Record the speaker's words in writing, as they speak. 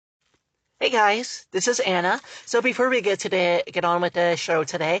Hey guys, this is Anna. So before we get on with the show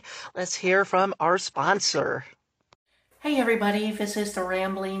today, let's hear from our sponsor. Hey everybody, this is the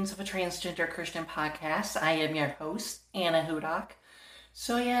Ramblings of a Transgender Christian Podcast. I am your host, Anna Hudak.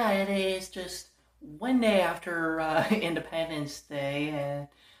 So yeah, it is just one day after Independence Day,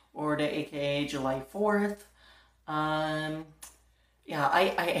 or the AKA July 4th. Um, yeah,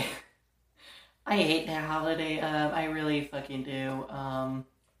 I hate that holiday. I really fucking do.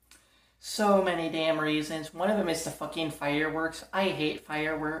 So many damn reasons. One of them is the fucking fireworks. I hate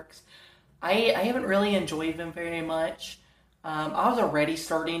fireworks. I haven't really enjoyed them very much. I was already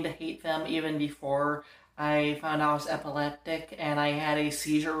starting to hate them even before I found out I was epileptic and I had a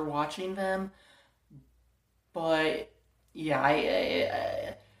seizure watching them. But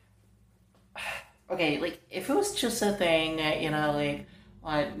yeah, okay, like if it was just a thing that like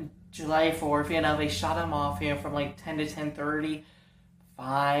on July 4th, they shot them off, from like 10 to 10:30,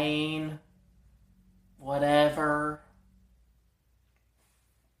 fine, whatever,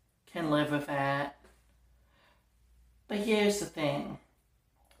 can live with that. But here's the thing.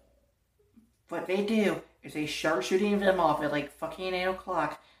 What they do is they start shooting them off at like fucking 8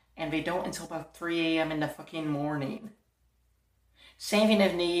 o'clock, and they don't until about 3 a.m. in the fucking morning. Same thing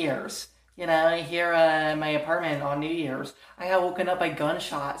as New Year's. Here in my apartment on New Year's, I got woken up by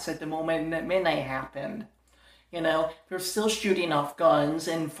gunshots at the moment that midnight happened. They're still shooting off guns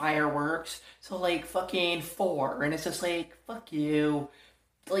and fireworks till like fucking 4, and it's just like, fuck you.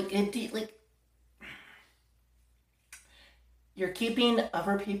 Like, you're keeping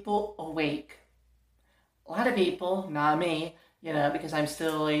other people awake. A lot of people, not me, because I'm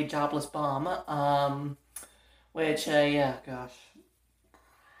still a jobless bum, which, yeah, gosh,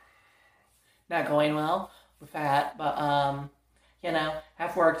 not going well with that, but,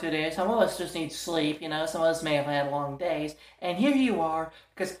 have work to do. Some of us just need sleep, some of us may have had long days, and here you are,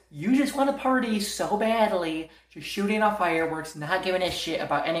 because you just want to party so badly, you're shooting off fireworks, not giving a shit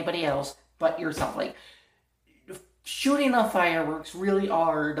about anybody else but yourself. Like, shooting off fireworks really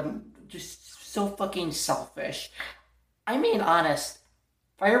are just so fucking selfish. I mean, honest,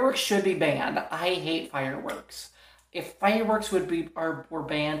 fireworks should be banned. I hate fireworks. If fireworks were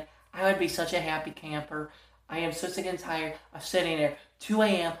banned, I would be such a happy camper. I am so sick and tired of sitting there 2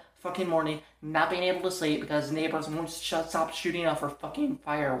 a.m. fucking morning, not being able to sleep because neighbors won't stop shooting off for fucking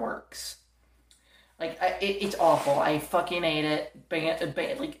fireworks. Like, it's awful. I fucking hate it.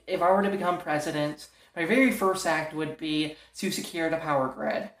 Like, if I were to become president, my very first act would be to secure the power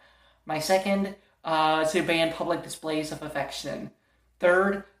grid. My second, to ban public displays of affection.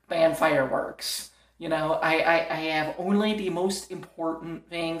 Third, ban fireworks. I have only the most important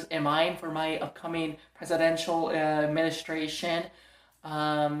things in mind for my upcoming presidential administration.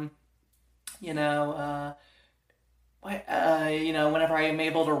 Um, you know, uh, whenever I am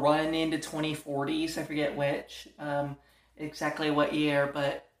able to run into 2040s, I forget which, exactly what year,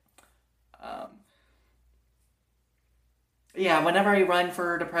 but, um, yeah, whenever I run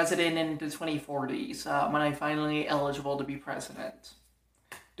for the president in the 2040s, when I'm finally eligible to be president.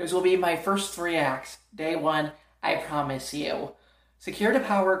 Those will be my first 3 acts. Day one, I promise you. Secure the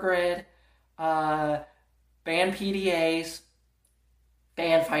power grid, uh, ban PDAs,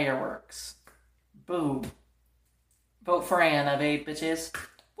 ban fireworks. Boom. Vote for Anna, babe, bitches.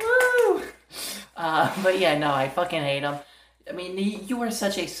 Woo! But yeah, no, I fucking hate them. I mean, you are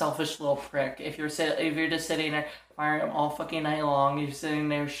such a selfish little prick. If you're just sitting there firing them all fucking night long, you're sitting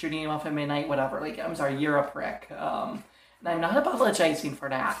there shooting them off at midnight, whatever. Like, I'm sorry, you're a prick. And I'm not apologizing for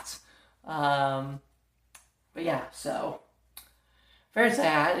that. But yeah, so there's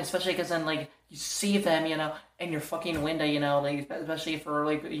that. Especially because then, like, you see them, in your fucking window, like, especially for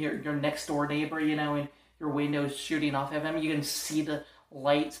like your next door neighbor, and your window's shooting off at them. You can see the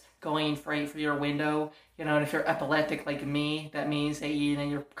lights going right for your window. And if you're epileptic like me, that means that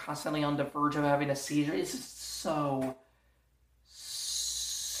you're constantly on the verge of having a seizure. It's just so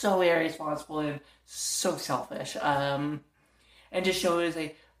irresponsible and so selfish. And just shows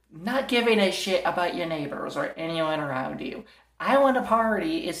a not giving a shit about your neighbors or anyone around you. I want to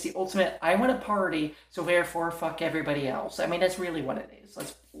party. It's the ultimate. I want to party, so therefore fuck everybody else. I mean, that's really what it is.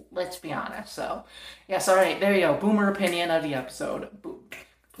 Let's be honest. So, yes, all right, there you go. Boomer opinion of the episode.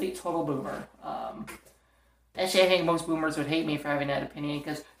 Complete total boomer. Actually, I think most boomers would hate me for having that opinion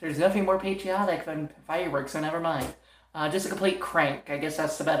because there's nothing more patriotic than fireworks. So never mind. Just a complete crank. I guess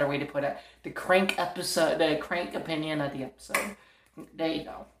that's the better way to put it. The crank opinion of the episode. There you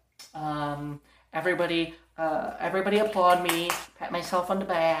go. Everybody applaud me, pat myself on the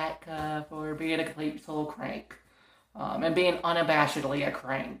back for being a complete total crank, and being unabashedly a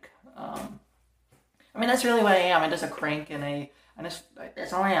crank. I mean, that's really what I am. I'm just a crank in a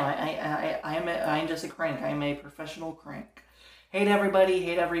That's all I am. I'm just a crank. I'm a professional crank. Hate everybody,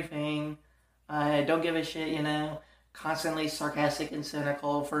 hate everything. Don't give a shit, constantly sarcastic and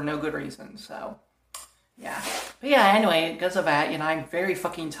cynical for no good reason, so, yeah. But yeah, anyway, because of that, I'm very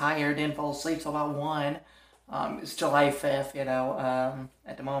fucking tired, didn't fall asleep till about 1. It's July 5th,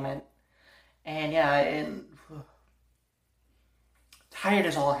 at the moment. And yeah, tired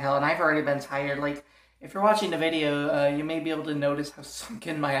as all hell, and I've already been tired. Like, if you're watching the video, you may be able to notice how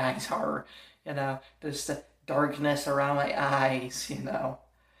sunken my eyes are, just the darkness around my eyes,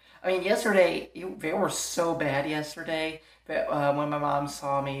 I mean, yesterday, they were so bad yesterday that when my mom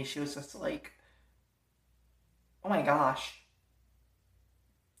saw me, she was just like, oh my gosh,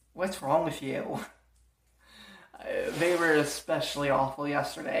 what's wrong with you? They were especially awful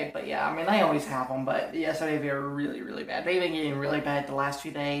yesterday, but yeah, I mean, I always have them, but yesterday they were really, really bad. They've been getting really bad the last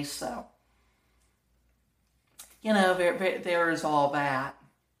few days, so, there is all that.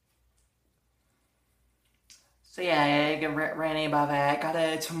 So yeah, I get ranting about that.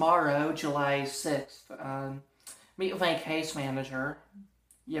 Got tomorrow, July 6th, meet with my case manager.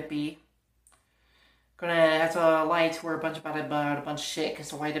 Yippee. Gonna have to lie to her about a bunch of shit because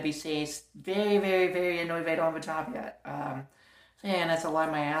the YWCA is very, very, very annoyed they don't have a job yet. So yeah, and that's to lie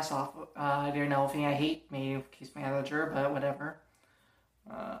my ass off. I don't know if I hate me with case manager, but whatever.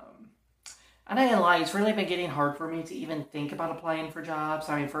 And I didn't lie, it's really been getting hard for me to even think about applying for jobs.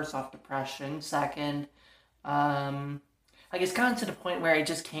 I mean, first off, depression. Second, it's gotten to the point where I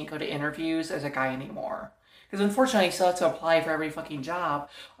just can't go to interviews as a guy anymore. Because unfortunately, I still have to apply for every fucking job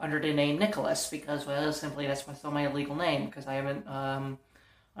under the name Nicholas, because, well, simply that's still my legal name, because I haven't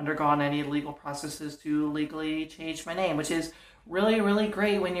undergone any legal processes to legally change my name, which is really, really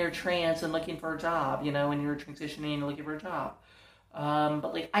great when you're trans and looking for a job, when you're transitioning and looking for a job.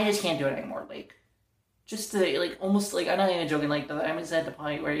 But, I just can't do it anymore, just to, almost, I'm not even joking, I'm at the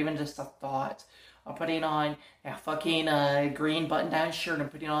point where even just the thought of putting on a fucking green button-down shirt and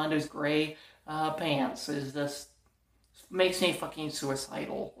putting on those gray pants is just makes me fucking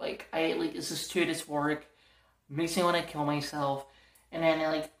suicidal. It's just too dysphoric, makes me want to kill myself, and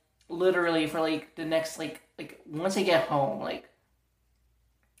then literally for the next once I get home,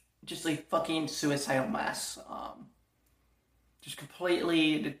 just fucking suicidal mess. Just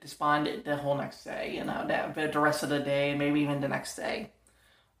completely despondent the whole next day, the rest of the day, maybe even the next day.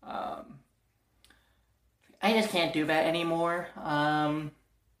 I just can't do that anymore.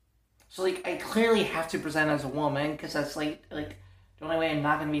 So, I clearly have to present as a woman, because that's, the only way I'm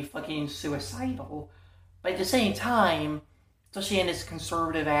not going to be fucking suicidal. But at the same time, especially in this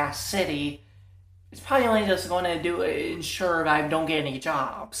conservative-ass city, it's probably only just going to ensure that I don't get any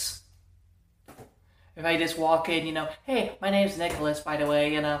jobs. If I just walk in, hey, my name's Nicholas, by the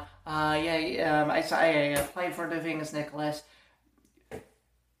way, I applied for the thing as Nicholas.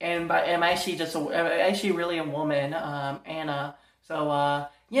 And I'm actually really a woman, Anna. So,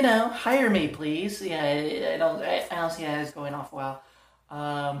 hire me, please. Yeah, I don't see that as going off well.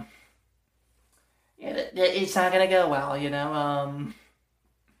 It's not gonna go well,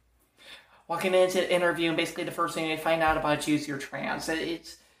 walking into the interview and basically the first thing they find out about you is you're trans.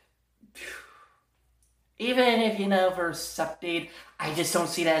 It's even if for accepted, I just don't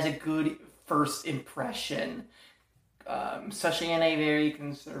see that as a good first impression. Especially in a very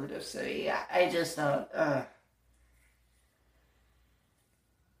conservative city. I just don't,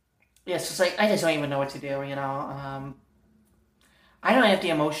 it's just I just don't even know what to do, I don't have the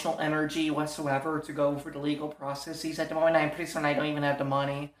emotional energy whatsoever to go for the legal processes at the moment. I'm pretty certain I don't even have the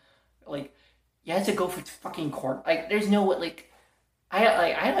money. You have to go for fucking court. There's no, I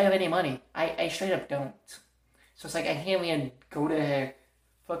don't have any money. I straight up don't. So it's I can't even go to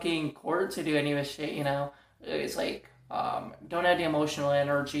fucking court to do any of this shit, It's don't have the emotional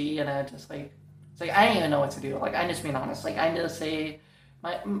energy, just it's I don't even know what to do. I'm just being honest. I'm just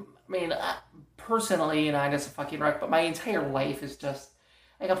personally, I'm just a fucking wreck, but my entire life is just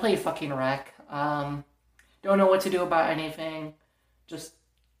a complete fucking wreck. Don't know what to do about anything. Just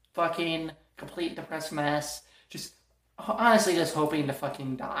fucking complete depressed mess. Just honestly just hoping to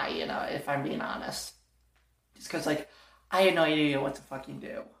fucking die, if I'm being honest. Just because, I have no idea what to fucking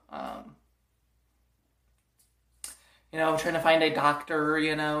do. Trying to find a doctor,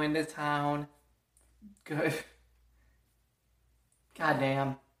 in the town. Good.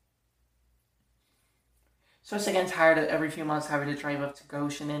 Goddamn. So it's getting tired of every few months having to drive up to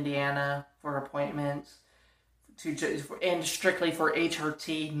Goshen, Indiana for appointments. And strictly for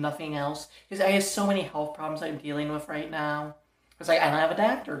HRT, nothing else. Because I have so many health problems I'm dealing with right now. It's I don't have a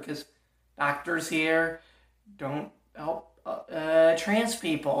doctor, because doctors here don't help trans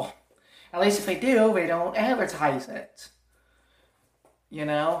people. At least if they do, they don't advertise it. you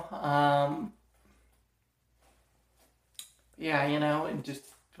know, yeah, and just,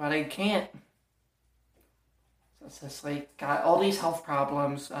 but I can't. So it's just like, got all these health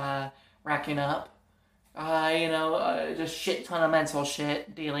problems, racking up. Just shit ton of mental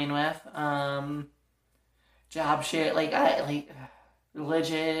shit dealing with. Job shit,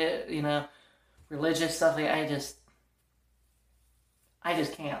 religion, religious stuff. Like, I just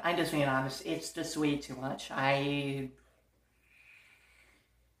can't. I'm just being honest. It's just way too much. I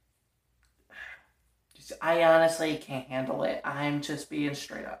honestly can't handle it. I'm just being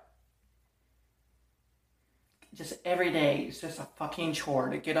straight up. Just every day, it's just a fucking chore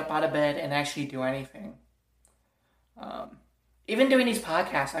to get up out of bed and actually do anything. Um, Even doing these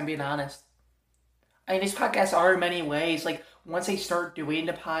podcasts, I'm being honest. I mean, these podcasts are in many ways, like, once I start doing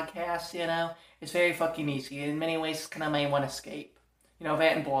the podcast, it's very fucking easy. In many ways, it's kind of my one escape.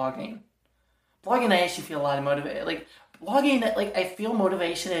 That and blogging. Blogging, I actually feel a lot of motivation. Like, blogging, like, I feel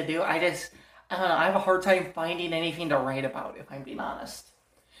motivation to do. I don't know, I have a hard time finding anything to write about, if I'm being honest.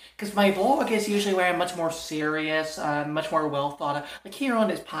 Because my blog is usually where I'm much more serious, much more well thought of. Like here on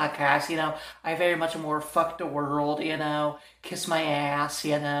this podcast, I very much more fuck the world, kiss my ass,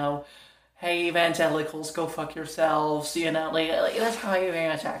 hey evangelicals, go fuck yourselves, like that's how I very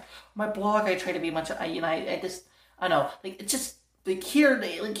much act. My blog, I try to be much, I just, I don't know, like it's just, here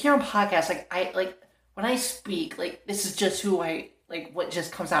on podcasts, when I speak, like this is just who what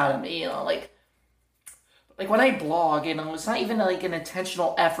just comes out of me, like when I blog, it's not even like an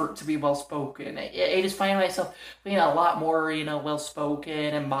intentional effort to be well spoken. I just find myself being a lot more, well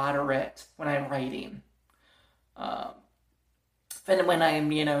spoken and moderate when I'm writing. Than when I'm,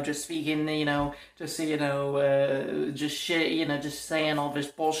 just speaking, just shit, just saying all this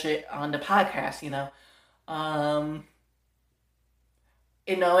bullshit on the podcast,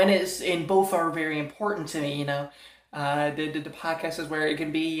 and both are very important to me, the podcast is where it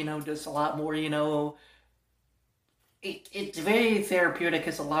can be, just a lot more, it's very therapeutic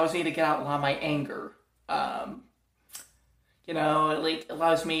because it allows me to get out a lot of my anger. Like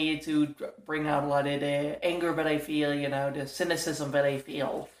allows me to bring out a lot of the anger that I feel, the cynicism that I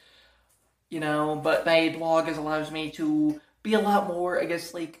feel. But my blog allows me to be a lot more, I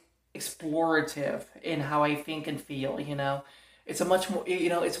guess, like explorative in how I think and feel, It's a much more,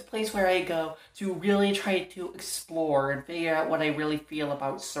 it's a place where I go to really try to explore and figure out what I really feel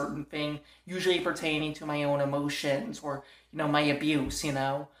about certain thing, usually pertaining to my own emotions or, my abuse,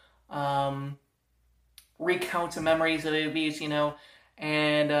 recount the memories of abuse,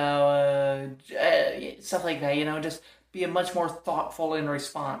 and stuff like that, just be a much more thoughtful in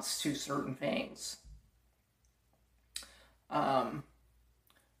response to certain things. But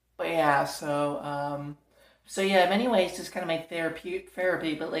yeah, so yeah, in many ways, it's kind of my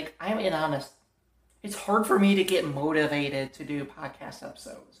therapy, but like, I'm being honest, it's hard for me to get motivated to do podcast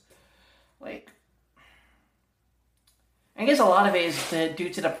episodes. Like, I guess a lot of it is due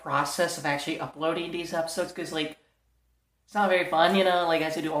to the process of actually uploading these episodes, because like, it's not very fun, like I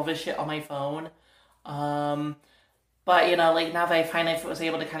have to do all this shit on my phone. But like now that I finally was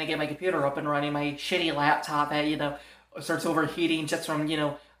able to kind of get my computer up and running, my shitty laptop that, starts overheating just from,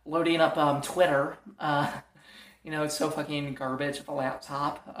 loading up Twitter. It's so fucking garbage of a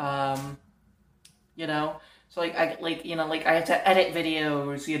laptop. So like I have to edit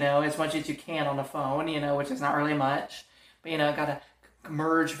videos, as much as you can on the phone, which is not really much. But gotta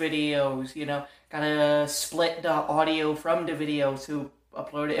merge videos, gotta split the audio from the video to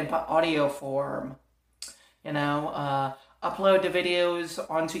upload it in audio form. Upload the videos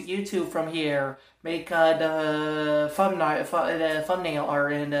onto YouTube from here. Make the thumbnail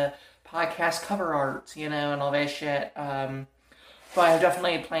art and the podcast cover art, and all that shit. But I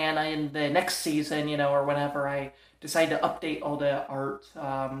definitely plan in the next season, or whenever I decide to update all the art,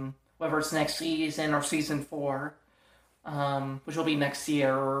 whether it's next season or season 4, which will be next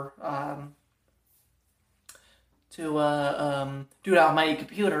year, to do it on my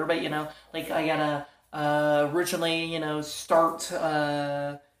computer. But like I gotta originally, start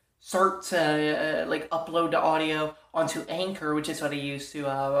like upload the audio onto Anchor, which is what I use to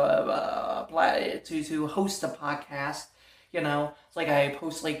host the podcast. It's like I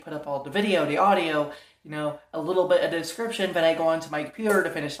put up all the video, the audio, a little bit of the description, but I go onto my computer to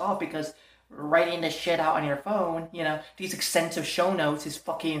finish off, because writing this shit out on your phone, these extensive show notes is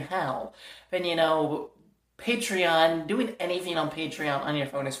fucking hell. Then, Patreon, doing anything on Patreon on your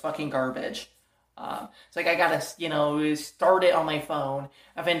phone is fucking garbage. It's like I gotta, start it on my phone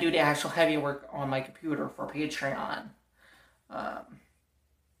and then do the actual heavy work on my computer for Patreon.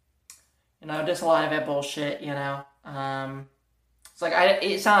 Just a lot of that bullshit, It's like,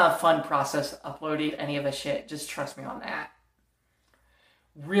 it's not a fun process uploading any of the shit. Just trust me on that.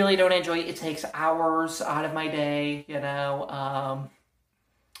 really don't enjoy it. It takes hours out of my day, you know.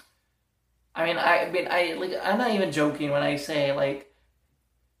 I'm not even joking when I say like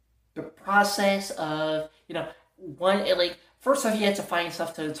the process of, you know, first off, you have to find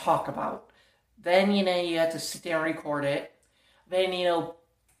stuff to talk about. Then, you know, you have to sit there and record it. Then, you know,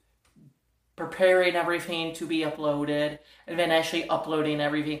 preparing everything to be uploaded, and then actually uploading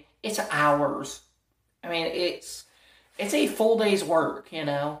everything. It's hours. I mean, it's a full day's work. You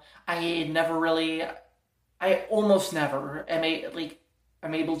know, I almost never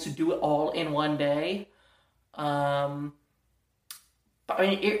I'm able to do it all in one day. Um, but I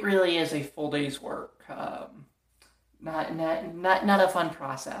mean, it really is a full day's work. Not a fun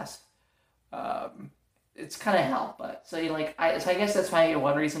process. Um, it's kind of hell, but so I guess that's my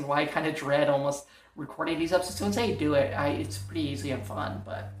one reason why I kind of dread almost recording these episodes. Once I do it, it's pretty easy and fun,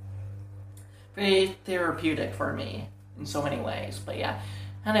 but very therapeutic for me in so many ways. But yeah,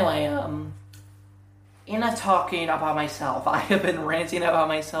 anyway, in a talking about myself, I have been ranting about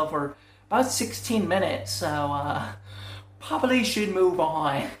myself for about 16 minutes, so probably should move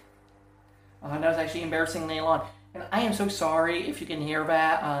on. That was actually embarrassingly long, and I am so sorry if you can hear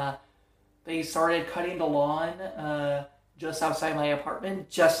that. They started cutting the lawn just outside my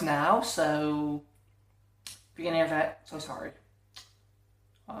apartment just now, so if you can hear that, so sorry.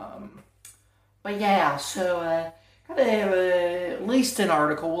 But yeah, so got at least an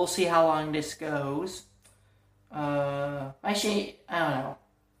article. We'll see how long this goes. Actually, I don't know.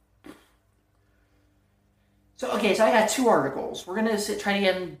 So okay, so I got two articles. We're gonna try to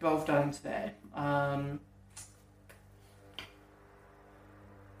get them both done today.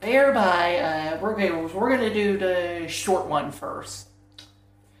 We're gonna do the short one first.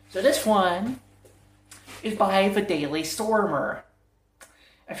 So this one is by the Daily Stormer.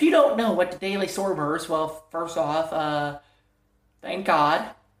 If you don't know what the Daily Stormer is, well, first off, thank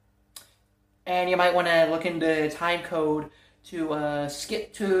God. And you might want to look into time code to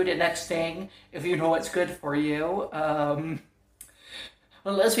skip to the next thing if you know what's good for you.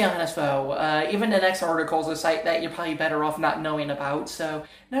 Well, let's be honest though, even the next article is a site that you're probably better off not knowing about, so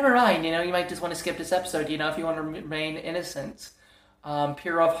never mind, you know, you might just want to skip this episode, you know, if you want to remain innocent,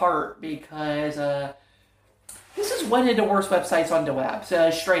 pure of heart, because, this is one of the worst websites on the web,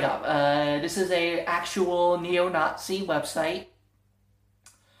 so straight up. This is a actual neo-Nazi website.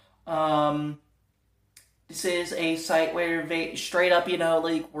 This is a site where they straight up, you know,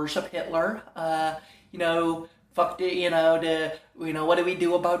 like, worship Hitler, you know, fuck it, you know, what do we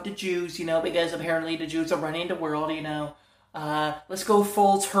do about the Jews, you know, because apparently the Jews are running the world, you know. Let's go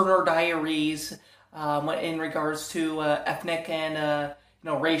full Turner Diaries, in regards to, ethnic and, you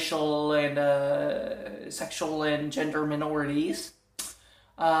know, racial and, sexual and gender minorities.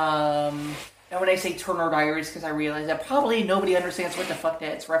 And when I say Turner Diaries, because I realize that probably nobody understands what the fuck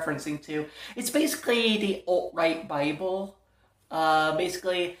that's referencing to. It's basically the alt-right Bible.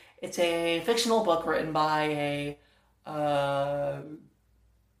 Basically, it's a fictional book written by by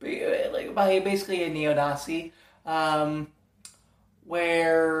basically a neo-Nazi,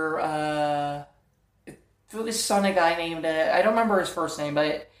 where focused on a guy named, I don't remember his first name,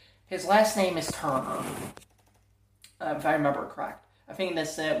 but his last name is Turner, if I remember correct. I think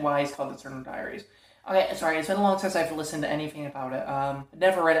that's why he's called the Turner Diaries. Okay, sorry, it's been a long time since I've listened to anything about it.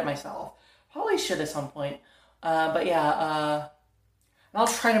 Never read it myself. Probably should at some point. But yeah, and I'll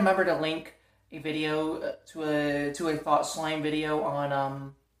try to remember to link a video to a Thought Slime video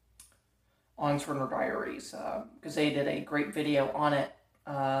on Turner Diaries, because they did a great video on it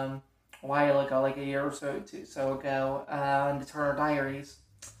a while ago, like a year or so ago, on the Turner Diaries.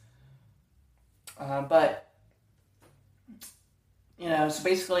 But you know, so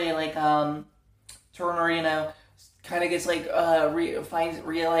basically, like, Turner, you know, kind of gets like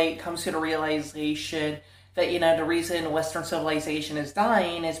comes to the realization that, you know, the reason Western civilization is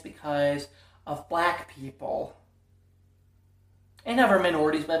dying is because of black people. And other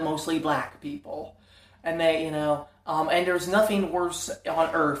minorities, but mostly black people. And they, you know, and there's nothing worse on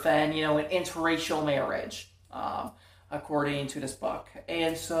earth than, you know, an interracial marriage, according to this book.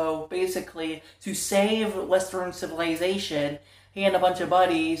 And so, basically, to save Western civilization, he and a bunch of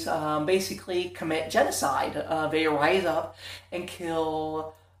buddies basically commit genocide. They rise up and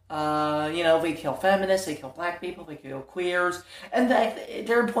kill, you know, they kill feminists, they kill black people, they kill queers, and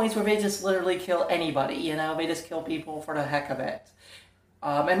there are points where they just literally kill anybody, you know, they just kill people for the heck of it.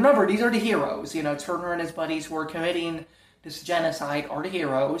 And remember, these are the heroes, you know, Turner and his buddies who are committing this genocide are the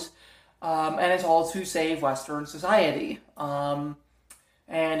heroes, and it's all to save Western society. And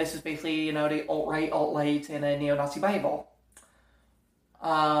this is basically, you know, the alt-right, alt-late, and a neo-Nazi Bible.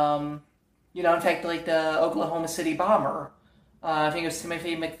 You know, in fact, like the Oklahoma City bomber, I think it was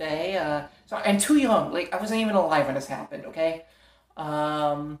Timothy McVeigh. So I'm too young. Like I wasn't even alive when this happened. Okay.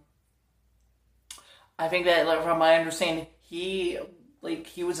 Um, I think that, like, from my understanding, he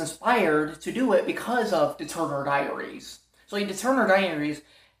was inspired to do it because of the Turner Diaries. So like, the Turner Diaries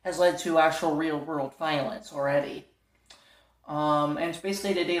has led to actual real world violence already. And it's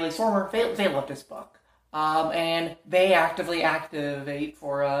basically the Daily Stormer. They love this book. And they actively activate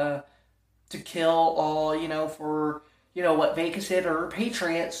for to kill all, for, what they consider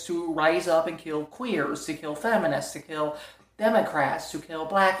patriots to rise up and kill queers, to kill feminists, to kill Democrats, to kill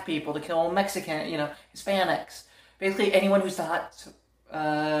black people, to kill Mexican, Hispanics. Basically, anyone who's not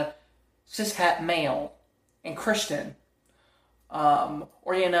cishet male and Christian, or,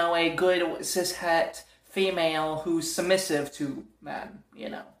 a good cishet female who's submissive to men,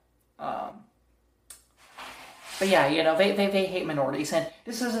 But yeah, they hate minorities, and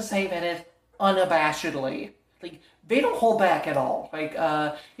this is a say that is unabashedly, like, they don't hold back at all. Like,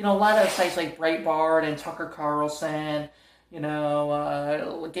 a lot of sites like Breitbart and Tucker Carlson,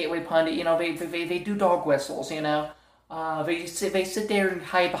 Gateway Pundit, they do dog whistles, they sit there and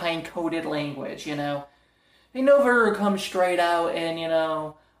hide behind coded language, They never come straight out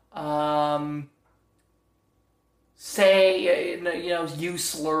and, say, use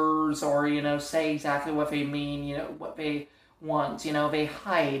slurs or, say exactly what they mean, what they want. They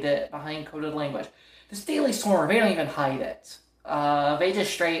hide it behind coded language. This Daily Stormer, they don't even hide it. They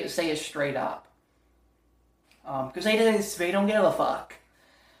just say it straight up. Because they don't give a fuck.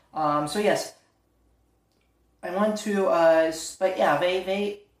 So yes, I want to, but yeah,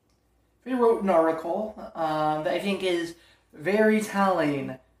 they wrote an article that I think is very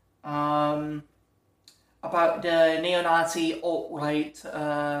telling about the neo-Nazi alt-right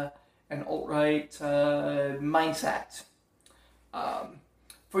and alt-right mindset.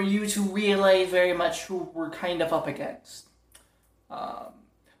 For you to realize very much who we're kind of up against. But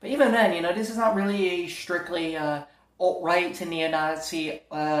even then, this is not really a strictly alt-right and neo-Nazi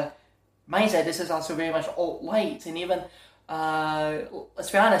mindset. This is also very much alt-right, and even,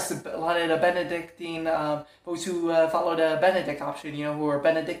 let's be honest, a lot of the Benedictine, those who follow the Benedict option, who are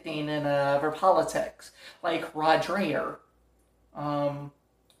Benedictine in their politics, like Rod Dreher.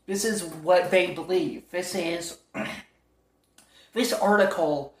 This is what they believe. This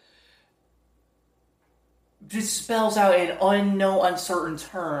article just spells out in uncertain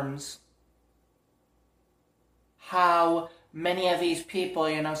terms how many of these people,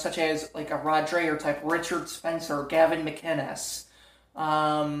 such as like a Rod Dreher type, Richard Spencer, Gavin McInnes,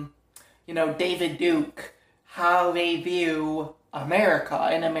 David Duke, how they view America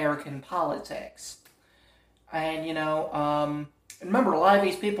and American politics. And, remember, a lot of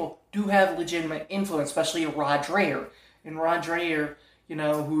these people do have legitimate influence, especially Rod Dreher. And Rod Dreher,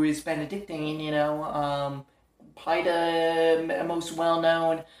 who is Benedictine, probably the most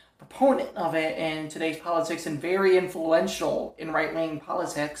well-known proponent of it in today's politics and very influential in right-wing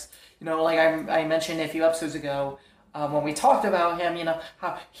politics. Like I mentioned a few episodes ago, when we talked about him,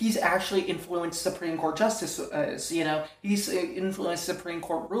 how he's actually influenced Supreme Court justices, he's influenced Supreme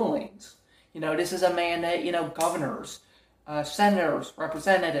Court rulings. This is a man that, governors, senators,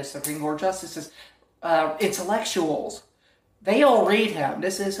 representatives, Supreme Court justices, intellectuals, they all read him.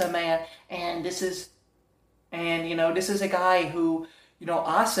 This is a man, and this is a guy who,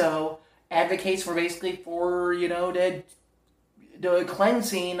 also advocates for the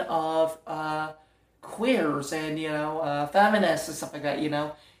cleansing of queers and, feminists and stuff like that,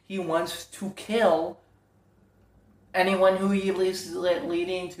 He wants to kill anyone who he believes is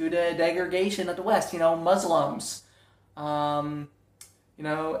leading to the degradation of the West, Muslims,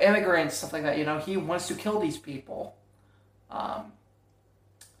 immigrants, stuff like that, He wants to kill these people.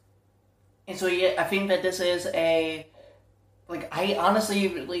 And so, yeah, I think that this is I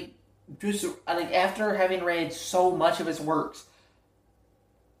honestly, after having read so much of his works,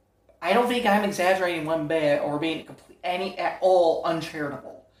 I don't think I'm exaggerating one bit or being at all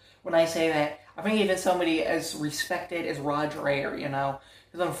uncharitable when I say that. I think even somebody as respected as Rod Dreher,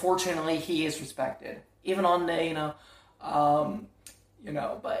 because unfortunately he is respected, even on the,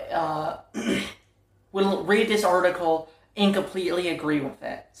 but we'll read this article and completely agree with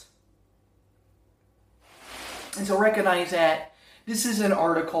it. And so recognize that this is an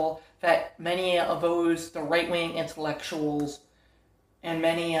article that many of the right-wing intellectuals and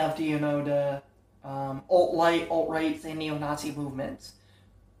many of the, the alt-right, and neo-Nazi movements,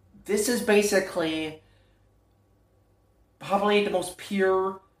 this is basically probably the most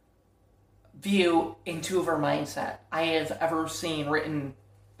pure view into their mindset I have ever seen written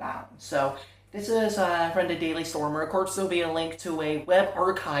down. So this is from the Daily Stormer. Of course, there'll be a link to a web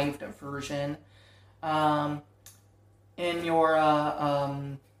archived version. in your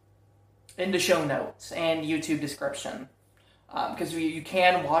in the show notes and YouTube description, because you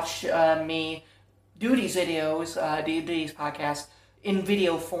can watch me do these videos, these podcasts in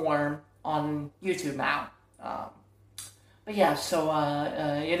video form on YouTube now. But yeah, so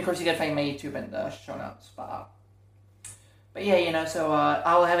and of course you can find my YouTube in the show notes. But yeah, so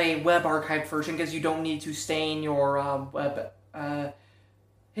I'll have a web archived version because you don't need to stain your web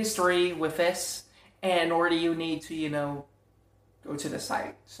history with this, and nor do you need to, go to the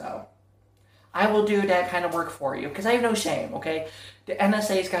site. So I will do that kind of work for you because I have no shame, okay? The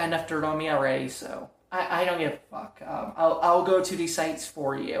NSA's got enough dirt on me already, so I don't give a fuck. I'll go to these sites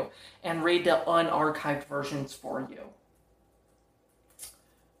for you and read the unarchived versions for you.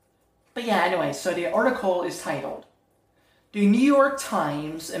 But yeah, anyway, so the article is titled, "The New York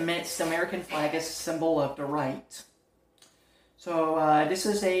Times Admits the American Flag as a Symbol of the Right." So this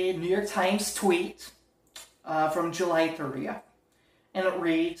is a New York Times tweet from July 30th. And it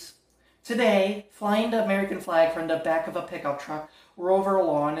reads, "Today, flying the American flag from the back of a pickup truck or over a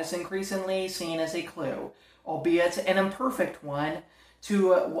lawn is increasingly seen as a clue, albeit an imperfect one,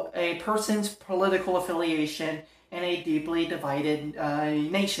 to a person's political affiliation in a deeply divided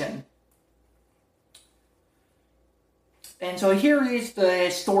nation." And so here is the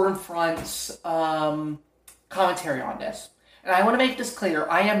Stormfront's commentary on this. And I want to make this clear.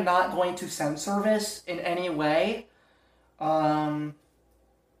 I am not going to censor this in any way. I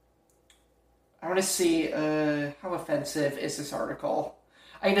want to see how offensive is this article.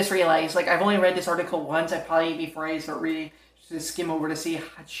 I just realized, I've only read this article once. I'd probably, before I start reading, just skim over to see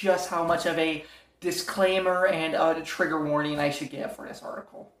just how much of a disclaimer and a trigger warning I should give for this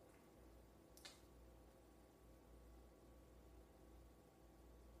article.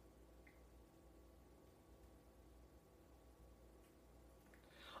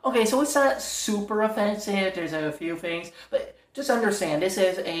 Okay, so it's not super offensive. There's a few things, but just understand, this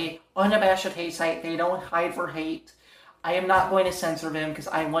is a unabashed hate site. They don't hide for hate. I am not going to censor them because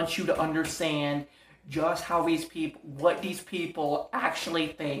I want you to understand just how what these people actually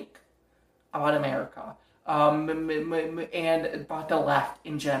think about America, and about the left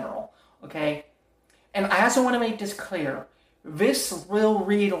in general, okay? And I also want to make this clear. This will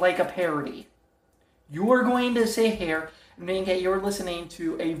read like a parody. You are going to sit here and think that you're listening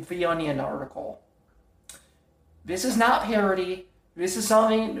to a The Onion article. This is not parody. This is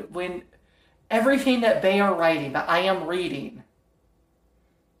something when everything that they are writing, that I am reading,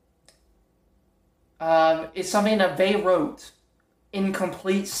 is something that they wrote in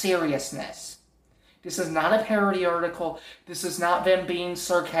complete seriousness. This is not a parody article. This is not them being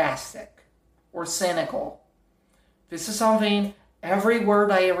sarcastic or cynical. This is something, every word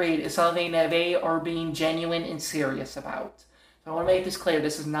I read is something that they are being genuine and serious about. So I want to make this clear.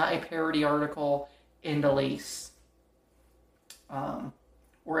 This is not a parody article in the least.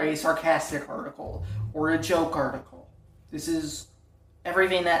 Or a sarcastic article, or a joke article. This is,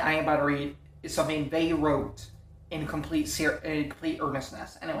 everything that I am about to read is something they wrote in complete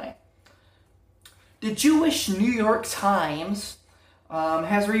earnestness. Anyway, the Jewish New York Times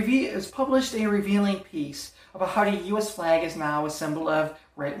has published a revealing piece about how the U.S. flag is now a symbol of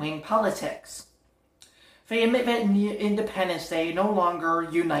right-wing politics. They admit that Independence Day no longer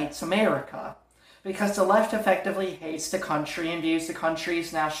unites America, because the left effectively hates the country and views the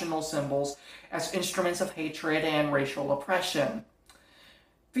country's national symbols as instruments of hatred and racial oppression.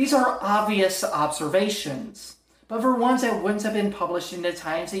 These are obvious observations, but for ones that wouldn't have been published in the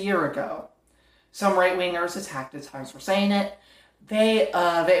Times a year ago. Some right-wingers attacked the Times for saying it. They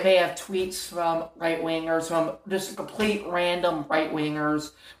have tweets from right-wingers, from just complete random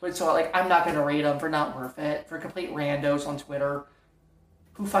right-wingers. So, I'm not going to read them. They're not worth it. For complete randos on Twitter.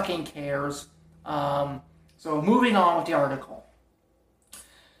 Who fucking cares? So moving on with the article.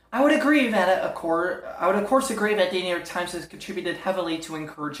 I would agree that, of course agree that the New York Times has contributed heavily to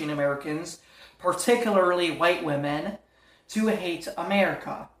encouraging Americans, particularly white women, to hate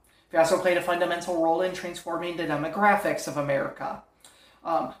America. They also played a fundamental role in transforming the demographics of America.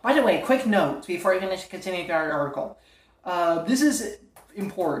 By the way, quick note before I continue the article. This is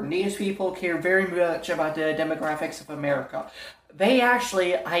important. These people care very much about the demographics of America. They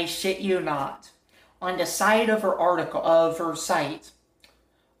actually, I shit you not, on the side of her site,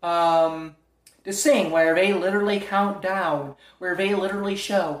 this thing where they literally count down, where they literally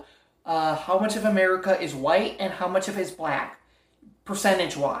show how much of America is white and how much of it is black,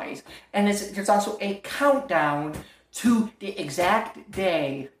 percentage-wise. And there's also a countdown to the exact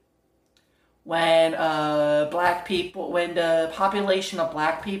day when when the population of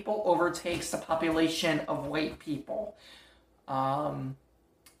black people overtakes the population of white people.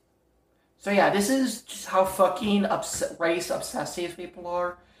 So yeah, this is just how fucking race obsessive people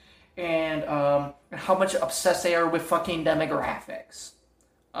are, and how much obsessed they are with fucking demographics.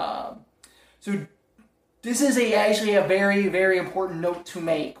 Um, so this is actually a very, very important note to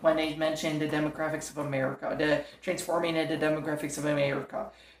make when they mention the demographics of America, the transforming into demographics of America.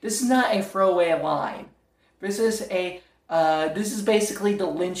 This is not a throwaway line. This is basically the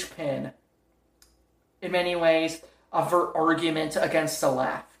linchpin, in many ways, of her argument against the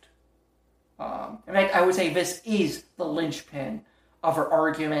left. In fact, I would say this is the linchpin of her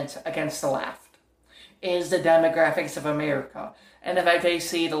argument against the left, is the demographics of America. And in fact, they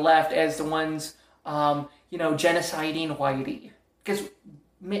see the left as the ones, genociding whitey. Because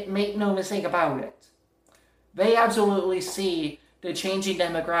make no mistake about it, they absolutely see the changing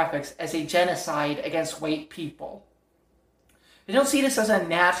demographics as a genocide against white people. They don't see this as a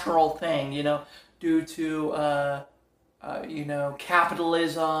natural thing, due to,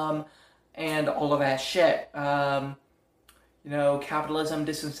 capitalism and all of that shit. Capitalism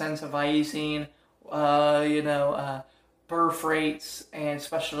disincentivizing, birth rates, and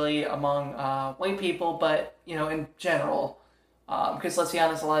especially among white people, but, in general. Because let's be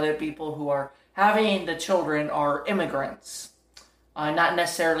honest, a lot of people who are having the children are immigrants, not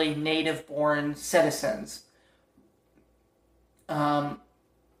necessarily native-born citizens. Even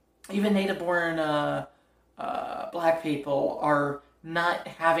native-born black people are not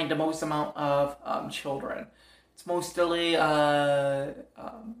having the most amount of children. It's mostly, I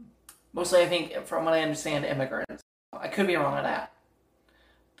think, from what I understand, immigrants. I could be wrong on that.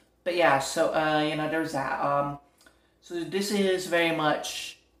 But yeah, so, there's that. So this is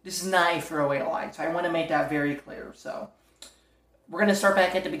not a throwaway line, so I want to make that very clear. So we're going to start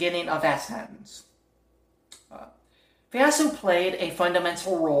back at the beginning of that sentence. Faso played a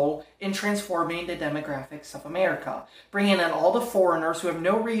fundamental role in transforming the demographics of America, bringing in all the foreigners who have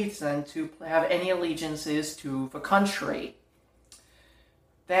no reason to have any allegiances to the country.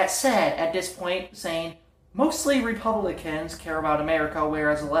 That said, at this point, saying mostly Republicans care about America,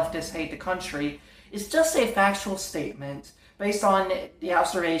 whereas leftists hate the country, is just a factual statement based on the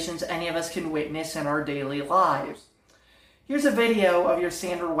observations any of us can witness in our daily lives. Here's a video of your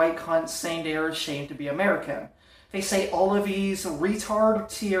standard white cunts saying they are ashamed to be American. They say all of these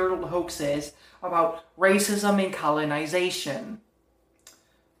retard-tier hoaxes about racism and colonization.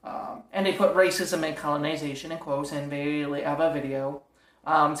 And they put racism and colonization in quotes, and they have a video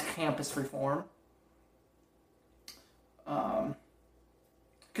to campus reform.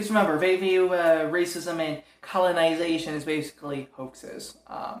 Because remember, they view racism and colonization as basically hoaxes.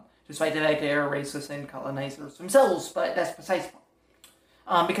 Despite the fact they are racist and colonizers themselves, but that's besides the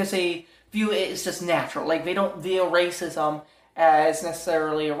point. Because they view it as just natural. Like, they don't view racism as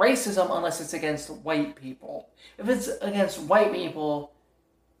necessarily a racism unless it's against white people. If it's against white people,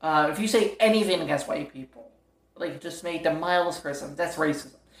 if you say anything against white people, like just make the mildest criticism, that's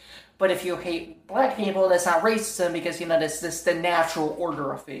racism. But if you hate black people, that's not racism because, that's just the natural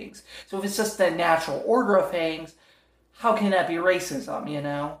order of things. So if it's just the natural order of things, how can that be racism,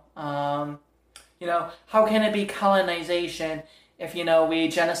 how can it be colonization if, we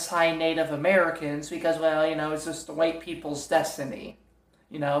genocide Native Americans because, it's just the white people's destiny,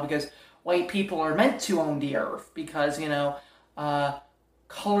 because white people are meant to own the earth because,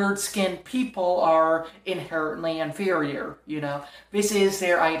 colored-skinned people are inherently inferior, This is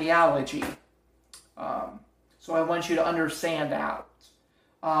their ideology. So I want you to understand that.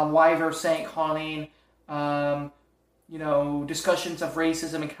 Why they're calling, discussions of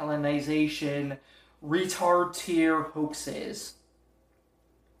racism and colonization retard-tier hoaxes.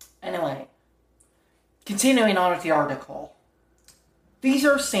 Anyway, continuing on with the article. These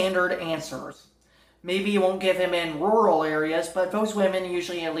are standard answers. Maybe you won't give him in rural areas, but those women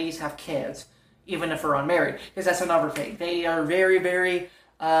usually at least have kids, even if they're unmarried. Because that's another thing. They are very, very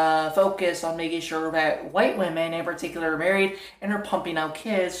focused on making sure that white women in particular are married and are pumping out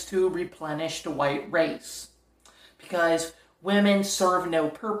kids to replenish the white race. Because women serve no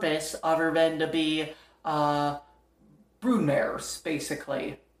purpose other than to be broodmares,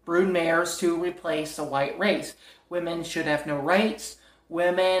 basically. Broodmares to replace the white race. Women should have no rights.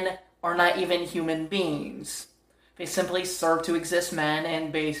 Women are not even human beings. They simply serve to exist men,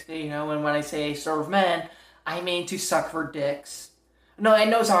 and basically, and when I say serve men, I mean to suck for dicks.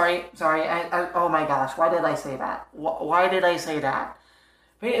 Sorry, oh my gosh, why did I say that? Why did I say that?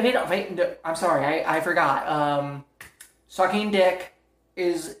 I'm sorry, I forgot. Sucking dick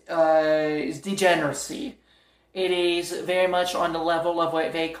is degeneracy. It is very much on the level of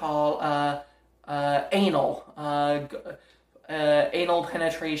what they call anal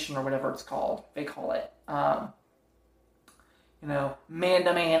penetration or whatever it's called. They call it.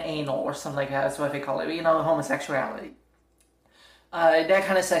 man-to-man anal or something like that. That's what they call it. Homosexuality. That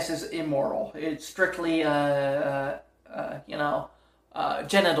kind of sex is immoral. It's strictly,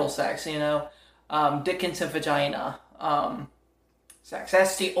 genital sex, dick into vagina sex.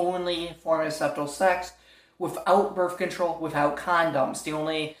 That's the only form of sexual sex without birth control, without condoms. The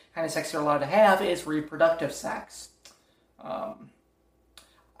only kind of sex you're allowed to have is reproductive sex. I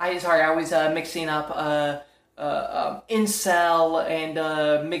was mixing up incel and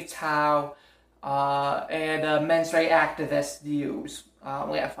MGTOW and men's rights activist views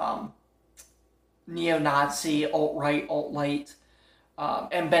with neo-Nazi, alt-right, alt-light,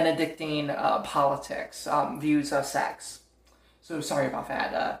 and Benedictine politics views of sex. So sorry about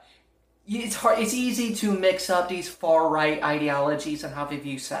that. It's easy to mix up these far-right ideologies and how they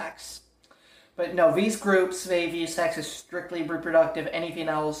view sex. But no, these groups, they view sex as strictly reproductive. Anything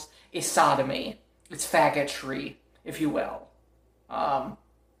else is sodomy. It's faggotry, if you will. So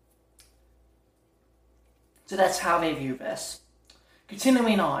that's how they view this.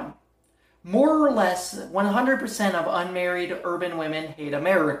 Continuing on. More or less, 100% of unmarried urban women hate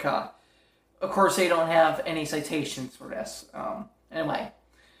America. Of course, they don't have any citations for this. Anyway.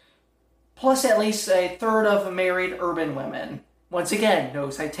 Plus at least a third of married urban women. Once again, no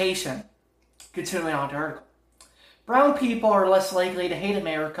citation. Continuing on to article. Brown people are less likely to hate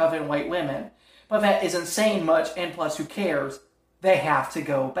America than white women. But that isn't saying much, and plus who cares? They have to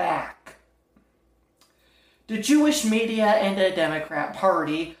go back. The Jewish media and the Democrat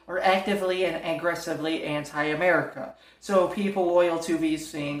Party are actively and aggressively anti-America. So people loyal to these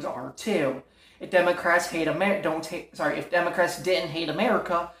things are too. If Democrats if Democrats didn't hate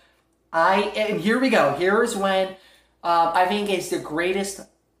America, and here we go. Here's when I think is the greatest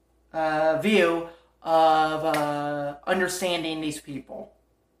view of understanding these people,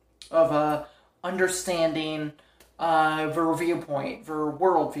 of understanding their viewpoint, their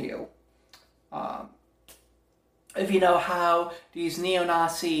worldview. If you know how these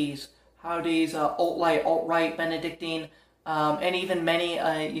neo-Nazis, how these alt-right, Benedictine, and even many,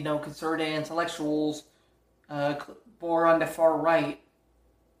 conservative intellectuals, more on the far right,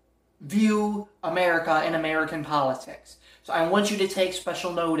 view America and American politics. So I want you to take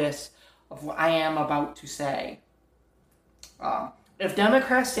special notice of what I am about to say. If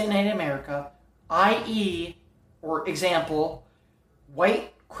Democrats didn't hate America, i.e., or example,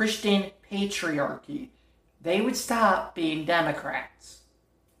 white Christian patriarchy, they would stop being Democrats.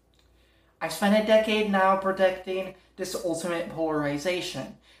 I spent a decade now predicting this ultimate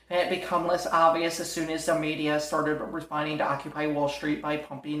polarization. And it became less obvious as soon as the media started responding to Occupy Wall Street by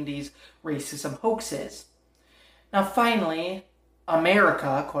pumping these racism hoaxes. Now finally,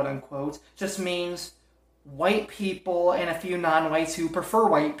 America, quote unquote, just means white people and a few non-whites who prefer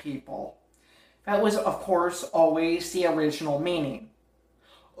white people. That was, of course, always the original meaning.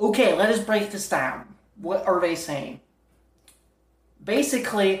 Okay, let us break this down. What are they saying?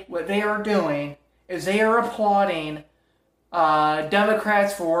 Basically, what they are doing is they are applauding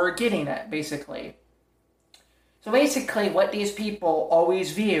Democrats for getting it, basically. So basically, what these people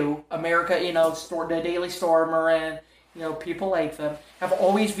always view, America, the Daily Stormer and, people like them, have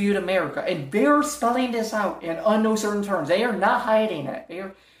always viewed America. And they're spelling this out in uncertain terms. They are not hiding it. They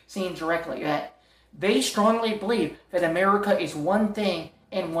are saying directly that they strongly believe that America is one thing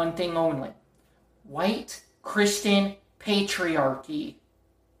and one thing only. White Christian patriarchy.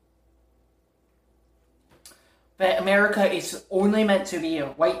 That America is only meant to be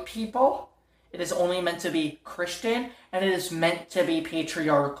white people, it is only meant to be Christian, and it is meant to be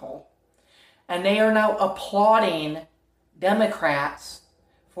patriarchal. And they are now applauding Democrats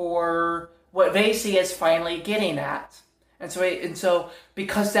for what they see as finally getting at. And so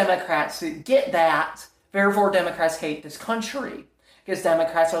because Democrats get that, therefore Democrats hate this country. Because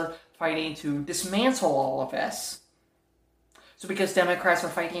Democrats are fighting to dismantle all of this. So because Democrats are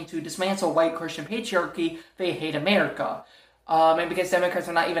fighting to dismantle white Christian patriarchy, they hate America. And because Democrats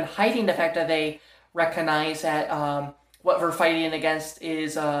are not even hiding the fact that they recognize that what they're fighting against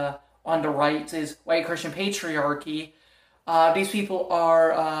is, on the right, is white Christian patriarchy, these people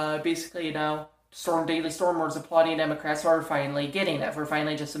are basically, Daily Stormers applauding Democrats for finally getting it. For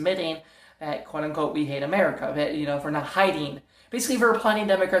finally just admitting that, quote unquote, we hate America. That, for not hiding. Basically, they're applauding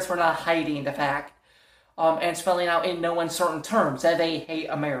Democrats for not hiding the fact and spelling out in no uncertain terms that they hate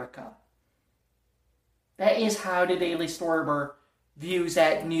America. That is how the Daily Stormer views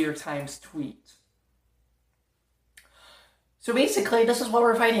that New York Times tweet. So basically, this is what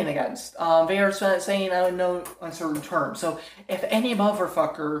we're fighting against. They are saying in no uncertain terms. So if any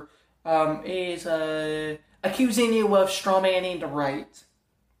motherfucker is accusing you of strawmanning the right,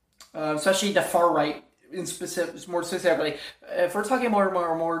 especially the far right more specifically, if we're talking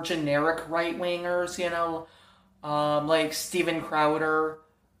more generic right wingers, like Steven Crowder,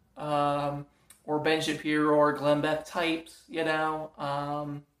 or Ben Shapiro or Glenn Beck types,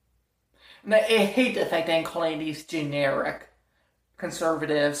 and I hate the fact that I'm calling these generic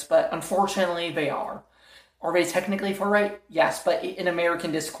conservatives, but unfortunately they are. Are they technically far right? Yes, but in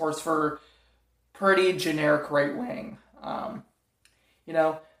American discourse, for pretty generic right wing. You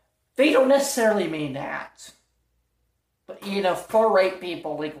know, they don't necessarily mean that. But, far right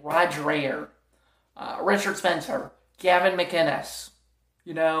people like Rod Dreher, Richard Spencer, Gavin McInnes,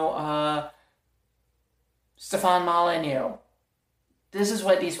 Stefan Molyneux. This is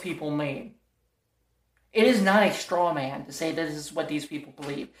what these people mean. It is not a straw man to say that this is what these people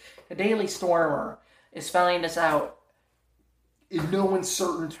believe. The Daily Stormer is spelling this out in no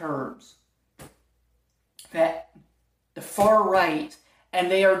uncertain terms. That the far right,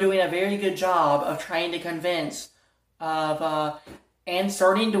 and they are doing a very good job of trying to convince and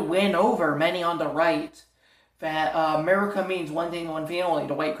starting to win over many on the right that America means one thing only,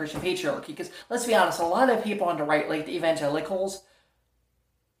 the white Christian patriarchy. Because let's be honest, a lot of people on the right, like the evangelicals,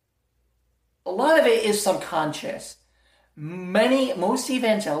 a lot of it is subconscious. Most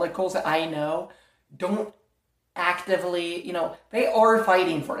evangelicals that I know don't actively, they are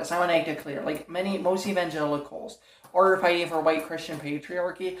fighting for this. I want to make it clear. Like most evangelicals are fighting for white Christian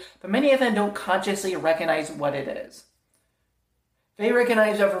patriarchy, but many of them don't consciously recognize what it is. They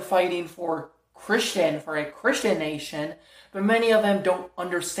recognize that we're fighting for a Christian nation, but many of them don't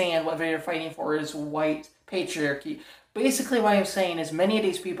understand what they're fighting for is white patriarchy. Basically, what I'm saying is many of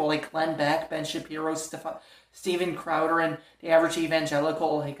these people, like Glenn Beck, Ben Shapiro, Steven Crowder, and the average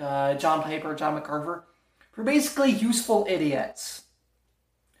evangelical, like John Piper, John MacArthur, were basically useful idiots.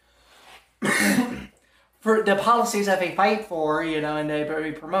 For the policies that they fight for, and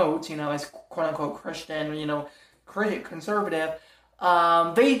they promote, as quote-unquote Christian, conservative,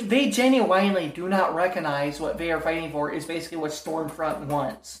 they genuinely do not recognize what they are fighting for is basically what Stormfront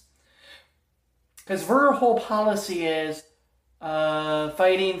wants. Because their whole policy is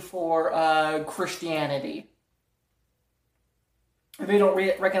fighting for Christianity. They don't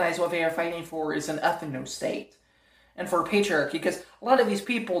recognize what they are fighting for is an ethno-state. And for patriarchy, because a lot of these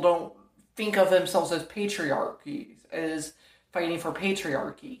people don't think of themselves as patriarchies, as fighting for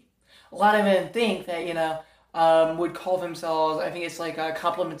patriarchy. A lot of them think that, would call themselves, I think it's like a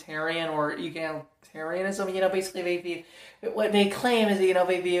complementarian or egalitarianism, basically what they claim is,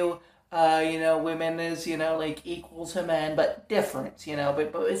 they view, women as, like equal to men, but different,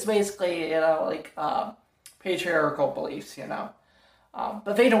 but it's basically, patriarchal beliefs,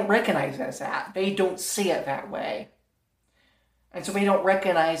 but they don't recognize it as that. They don't see it that way. And so they don't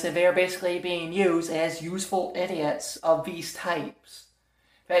recognize that they are basically being used as useful idiots of these types.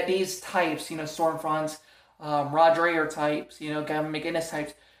 That these types, Stormfronts, Rod Dreher types, Gavin McInnes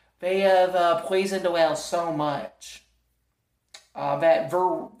types, they have poisoned the well so much that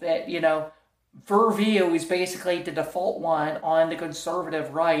their view is basically the default one on the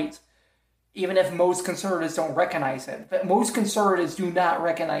conservative right, even if most conservatives don't recognize it. But most conservatives do not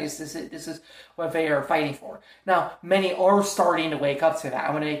recognize this is what they are fighting for. Now, many are starting to wake up to that.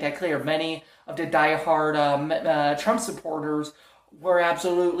 I want to make that clear. Many of the diehard Trump supporters were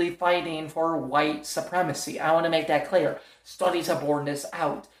absolutely fighting for white supremacy. I want to make that clear. Studies have borne this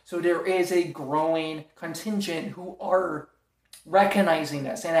out. So there is a growing contingent who are recognizing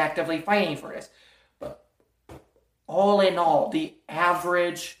this and actively fighting for this. But all in all, the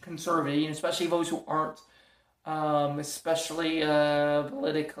average conservative, especially those who aren't, especially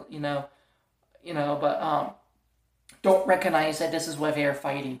political, but don't recognize that this is what they're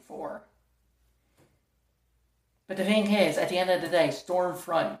fighting for. But the thing is, at the end of the day,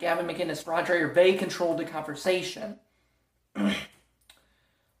 Stormfront, Gavin McInnes, Rod Dreher, they controlled the conversation. And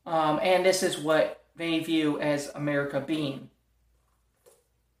this is what they view as America being.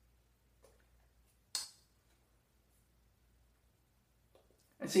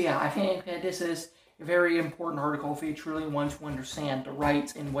 And so I think that this is a very important article if you truly want to understand the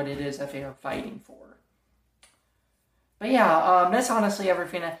rights and what it is that they are fighting for. But that's honestly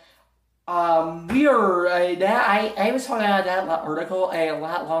everything. I was talking about that article a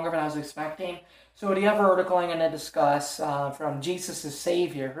lot longer than I was expecting. So the other article I'm going to discuss from Jesus'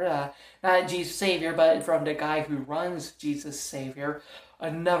 Savior, not Jesus Savior, but from the guy who runs Jesus Savior,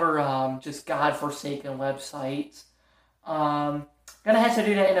 another just God-forsaken website. Gonna have to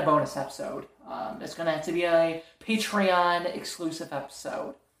do that in a bonus episode. It's gonna have to be a Patreon exclusive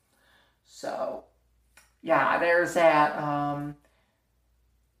episode. So, there's that.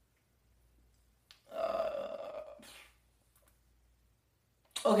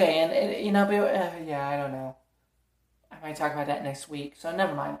 Okay, and yeah, I don't know. I might talk about that next week, so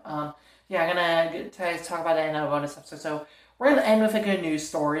never mind. Yeah, I'm gonna talk about that in a bonus episode. So we're gonna end with a good news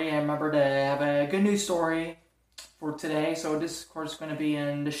story. And remember to have a good news story for today. So this, of course, is going to be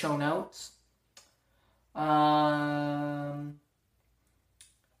in the show notes. And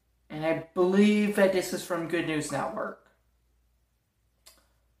I believe that this is from Good News Network.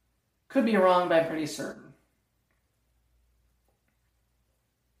 Could be wrong, but I'm pretty certain.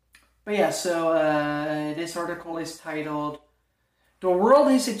 But yeah, so this article is titled, "The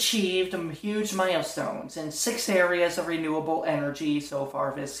world has achieved huge milestones in 6 areas of renewable energy so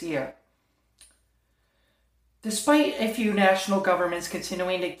far this year. Despite a few national governments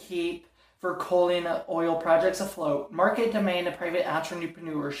continuing to keep for coal and oil projects afloat, market demand and private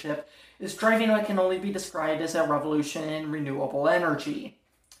entrepreneurship is driving what can only be described as a revolution in renewable energy.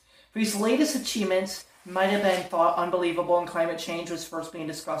 These latest achievements might have been thought unbelievable, and climate change was first being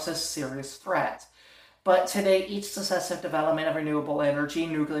discussed as a serious threat. But today, each successive development of renewable energy,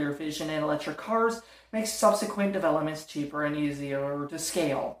 nuclear fission, and electric cars makes subsequent developments cheaper and easier to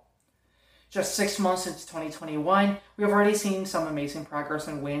scale. Just 6 months since 2021, we have already seen some amazing progress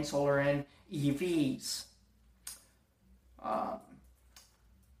in wind, solar, and EVs.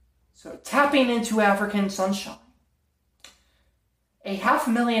 So tapping into African sunshine.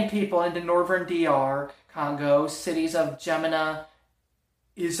 500,000 people in the northern DR Congo, cities of Gemina,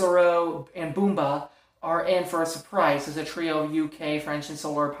 Isoro, and Bumba, are in for a surprise as a trio of UK, French, and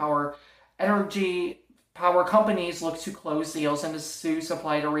solar power companies look to close deals and to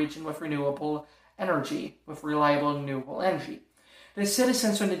supply the region with reliable renewable energy. The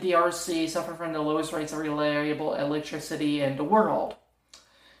citizens from the DRC suffer from the lowest rates of reliable electricity in the world.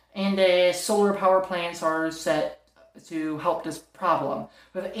 And the solar power plants are set to help this problem,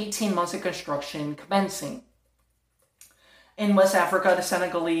 with 18 months of construction commencing. In West Africa, the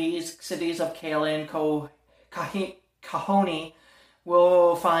Senegalese cities of Kale and Kahone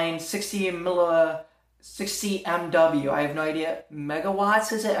will find 60 MW, I have no idea,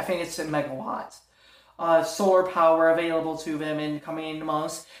 megawatts is it? I think it's megawatts. Solar power available to them in coming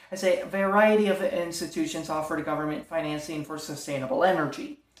months as a variety of institutions offer the government financing for sustainable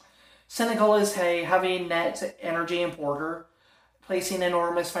energy. Senegal is a heavy net energy importer, placing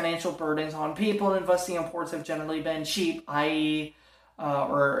enormous financial burdens on people. And thus the imports have generally been cheap, i.e.,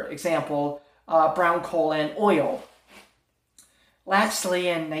 brown coal and oil. Lastly,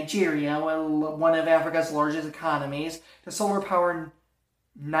 in Nigeria, one of Africa's largest economies, the solar power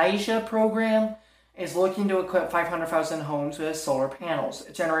NIGEA program is looking to equip 500,000 homes with solar panels,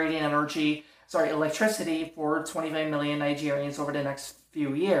 generating electricity for 25 million Nigerians over the next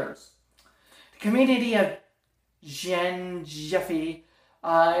few years. The community of Genjefi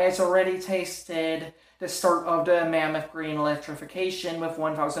has already tasted the start of the mammoth green electrification, with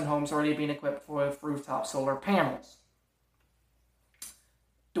 1,000 homes already being equipped with rooftop solar panels.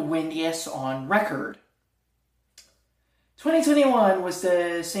 The windiest on record. 2021 was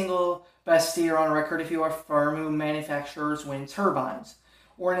the single best year on record if you are a firm who manufactures wind turbines,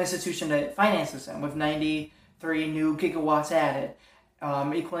 or an institution that finances them, with 93 new gigawatts added,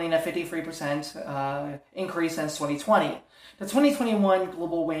 equaling a 53% increase since 2020. The 2021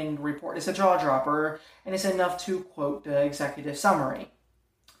 Global Wind Report is a jaw-dropper and is enough to quote the executive summary.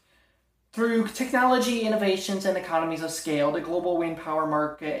 Through technology, innovations, and economies of scale, the global wind power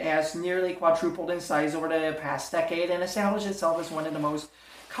market has nearly quadrupled in size over the past decade and established itself as one of the most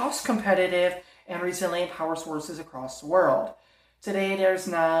cost-competitive and resilient power sources across the world. Today, there's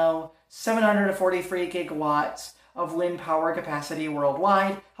now 743 gigawatts of wind power capacity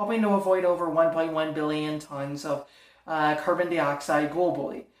worldwide, helping to avoid over 1.1 billion tons of carbon dioxide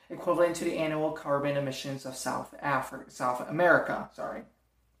globally, equivalent to the annual carbon emissions of South America.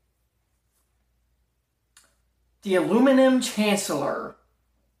 The Aluminum Chancellor.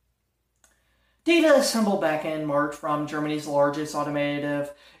 Data assembled back in March from Germany's largest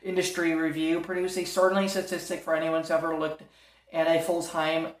automotive industry review produced a startling statistic for anyone who's ever looked at a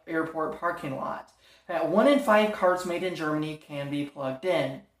full-time airport parking lot. That 1 in 5 cars made in Germany can be plugged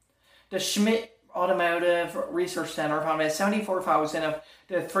in. The Schmidt Automotive Research Center found that 74,000 of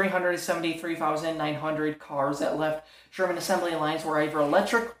the 373,900 cars that left German assembly lines were either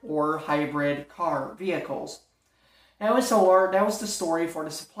electric or hybrid car vehicles. That was the story for the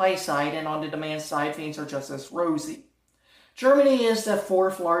supply side, and on the demand side, things are just as rosy. Germany is the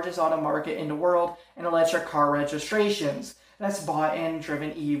 4th largest auto market in the world, and electric car registrations, that's bought and driven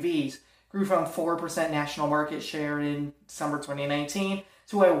EVs, grew from 4% national market share in December 2019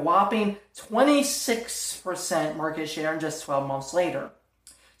 to a whopping 26% market share in just 12 months later.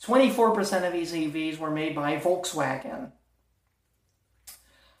 24% of these EVs were made by Volkswagen.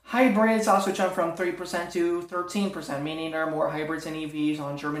 Hybrids also jumped from 3% to 13%, meaning there are more hybrids and EVs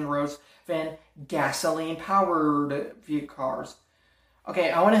on German roads than gasoline-powered vehicle cars.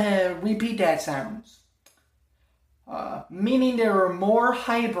 Okay, I want to repeat that sentence. Meaning there are more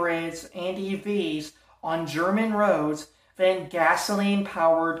hybrids and EVs on German roads than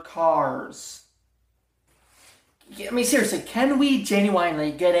gasoline-powered cars. I mean, seriously, can we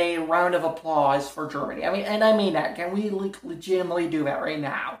genuinely get a round of applause for Germany? I mean, and I mean that. Can we legitimately do that right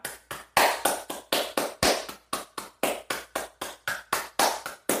now?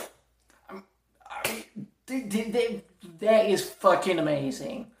 That is fucking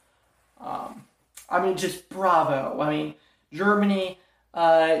amazing. I mean, just bravo. I mean, Germany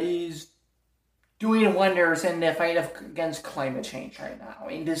is doing wonders in the fight against climate change right now. I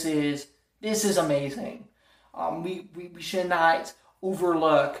mean, this is amazing. We should not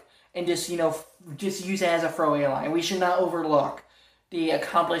overlook and just use it as a throwaway line. We should not overlook the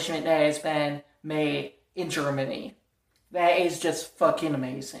accomplishment that has been made in Germany. That is just fucking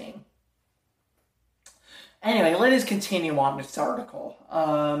amazing. Anyway, let us continue on this article.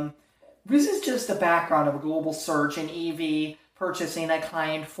 This is just the background of a global surge in EV purchasing that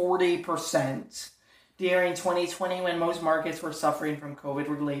climbed 40% during 2020 when most markets were suffering from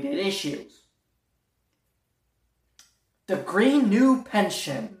COVID-related issues. The Green New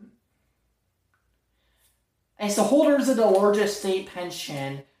Pension. As the holders of the largest state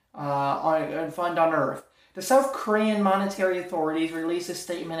pension fund on Earth, the South Korean monetary authorities released a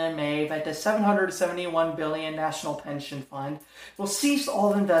statement in May that the $771 billion National Pension Fund will cease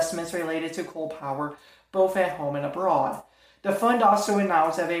all investments related to coal power, both at home and abroad. The fund also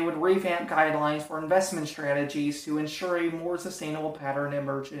announced that they would revamp guidelines for investment strategies to ensure a more sustainable pattern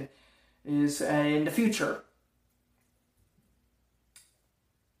emerges in the future.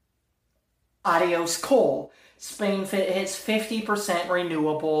 Adios coal. Spain hits 50%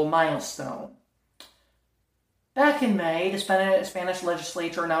 renewable milestone. Back in May, the Spanish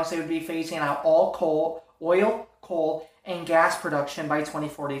legislature announced they would be phasing out all oil, coal, and gas production by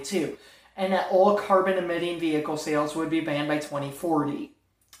 2042, and that all carbon-emitting vehicle sales would be banned by 2040.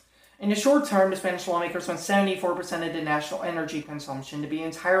 In the short term, the Spanish lawmakers want 74% of the national energy consumption to be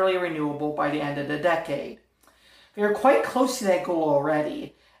entirely renewable by the end of the decade. They are quite close to that goal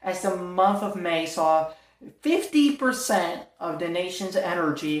already, as the month of May saw 50% of the nation's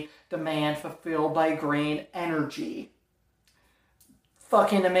energy demand fulfilled by green energy.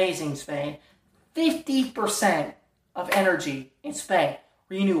 Fucking amazing, Spain. 50% of energy in Spain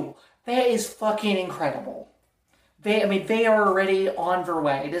renewable. That is fucking incredible. They are already on their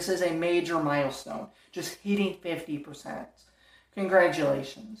way. This is a major milestone. Just hitting 50%.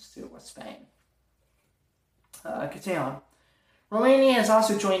 Congratulations to Spain. Continue on. Romania has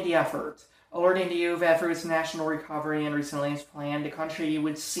also joined the effort, alerting the EU that through its National Recovery and Resilience Plan, the country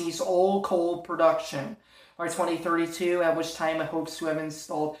would cease all coal production by 2032, at which time it hopes to have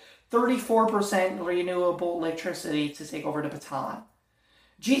installed 34% renewable electricity to take over the baton.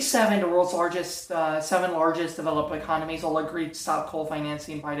 G7, the world's seven largest developed economies, all agreed to stop coal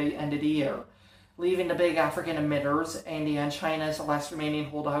financing by the end of the year, leaving the big African emitters, India and China, as the last remaining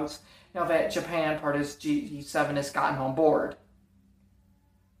holdouts, now that Japan, part of G7, has gotten on board.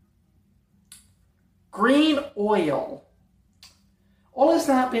 Green oil. All is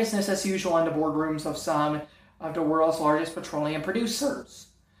not business as usual in the boardrooms of some of the world's largest petroleum producers.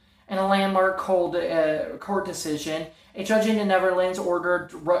 In a landmark court decision, a judge in the Netherlands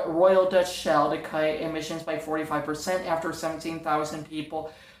ordered Royal Dutch Shell to cut emissions by 45% after 17,000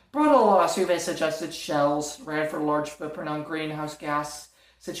 people brought a lawsuit that suggested Shell's rather large footprint on greenhouse gas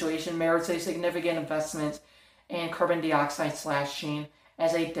situation merits a significant investment in carbon dioxide slashing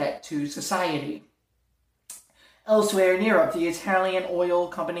as a debt to society. Elsewhere in Europe, the Italian oil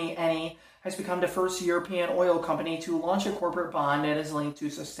company Eni has become the first European oil company to launch a corporate bond that is linked to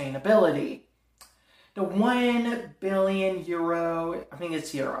sustainability. The €1 billion, I think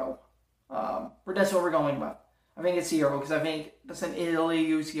it's euro. That's what we're going with. I think it's euro because I think doesn't Italy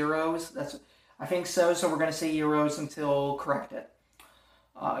use euros? I think so. So we're going to say euros until corrected.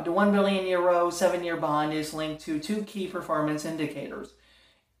 The €1 billion 7-year bond is linked to two key performance indicators: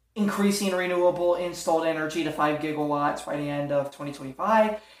 increasing renewable installed energy to 5 gigawatts by the end of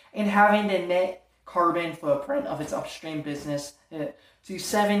 2025, and having the net carbon footprint of its upstream business to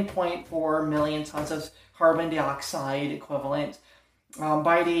 7.4 million tons of carbon dioxide equivalent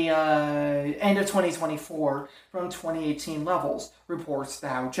by the end of 2024 from 2018 levels, reports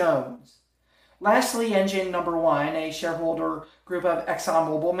Dow Jones. Lastly, Engine Number One, a shareholder group of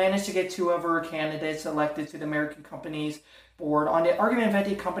ExxonMobil, managed to get two of her candidates elected to the American company's board on the argument that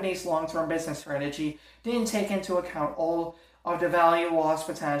the company's long-term business strategy didn't take into account all of the value loss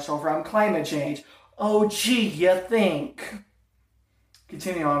potential from climate change. Oh, gee, you think?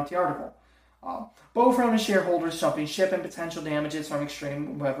 Continue on with the article. Both from the shareholders jumping ship and potential damages from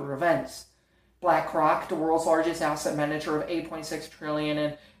extreme weather events. BlackRock, the world's largest asset manager of $8.6 trillion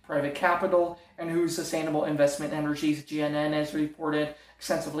in private capital, and whose Sustainable Investment Energies (GNN) has reported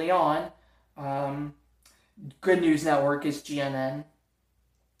extensively on. Good News Network is GNN.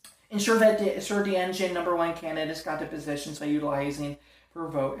 Ensure the engine number one candidates got the positions by utilizing for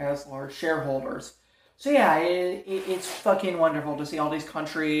vote as large shareholders. So yeah, it's fucking wonderful to see all these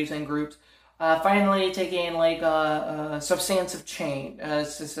countries and groups finally taking like a substantive change,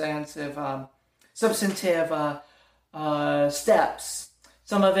 substantive steps.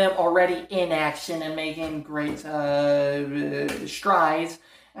 Some of them already in action and making great strides,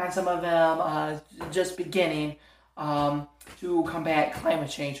 and some of them just beginning to combat climate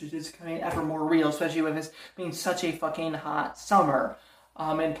change, which is becoming ever more real, especially with this being such a fucking hot summer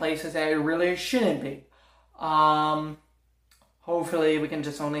in places that it really shouldn't be. Hopefully we can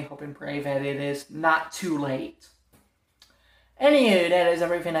just only hope and pray that it is not too late. Anywho, that is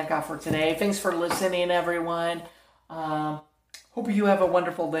everything I've got for today. Thanks for listening, everyone. Hope you have a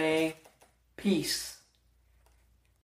wonderful day. Peace.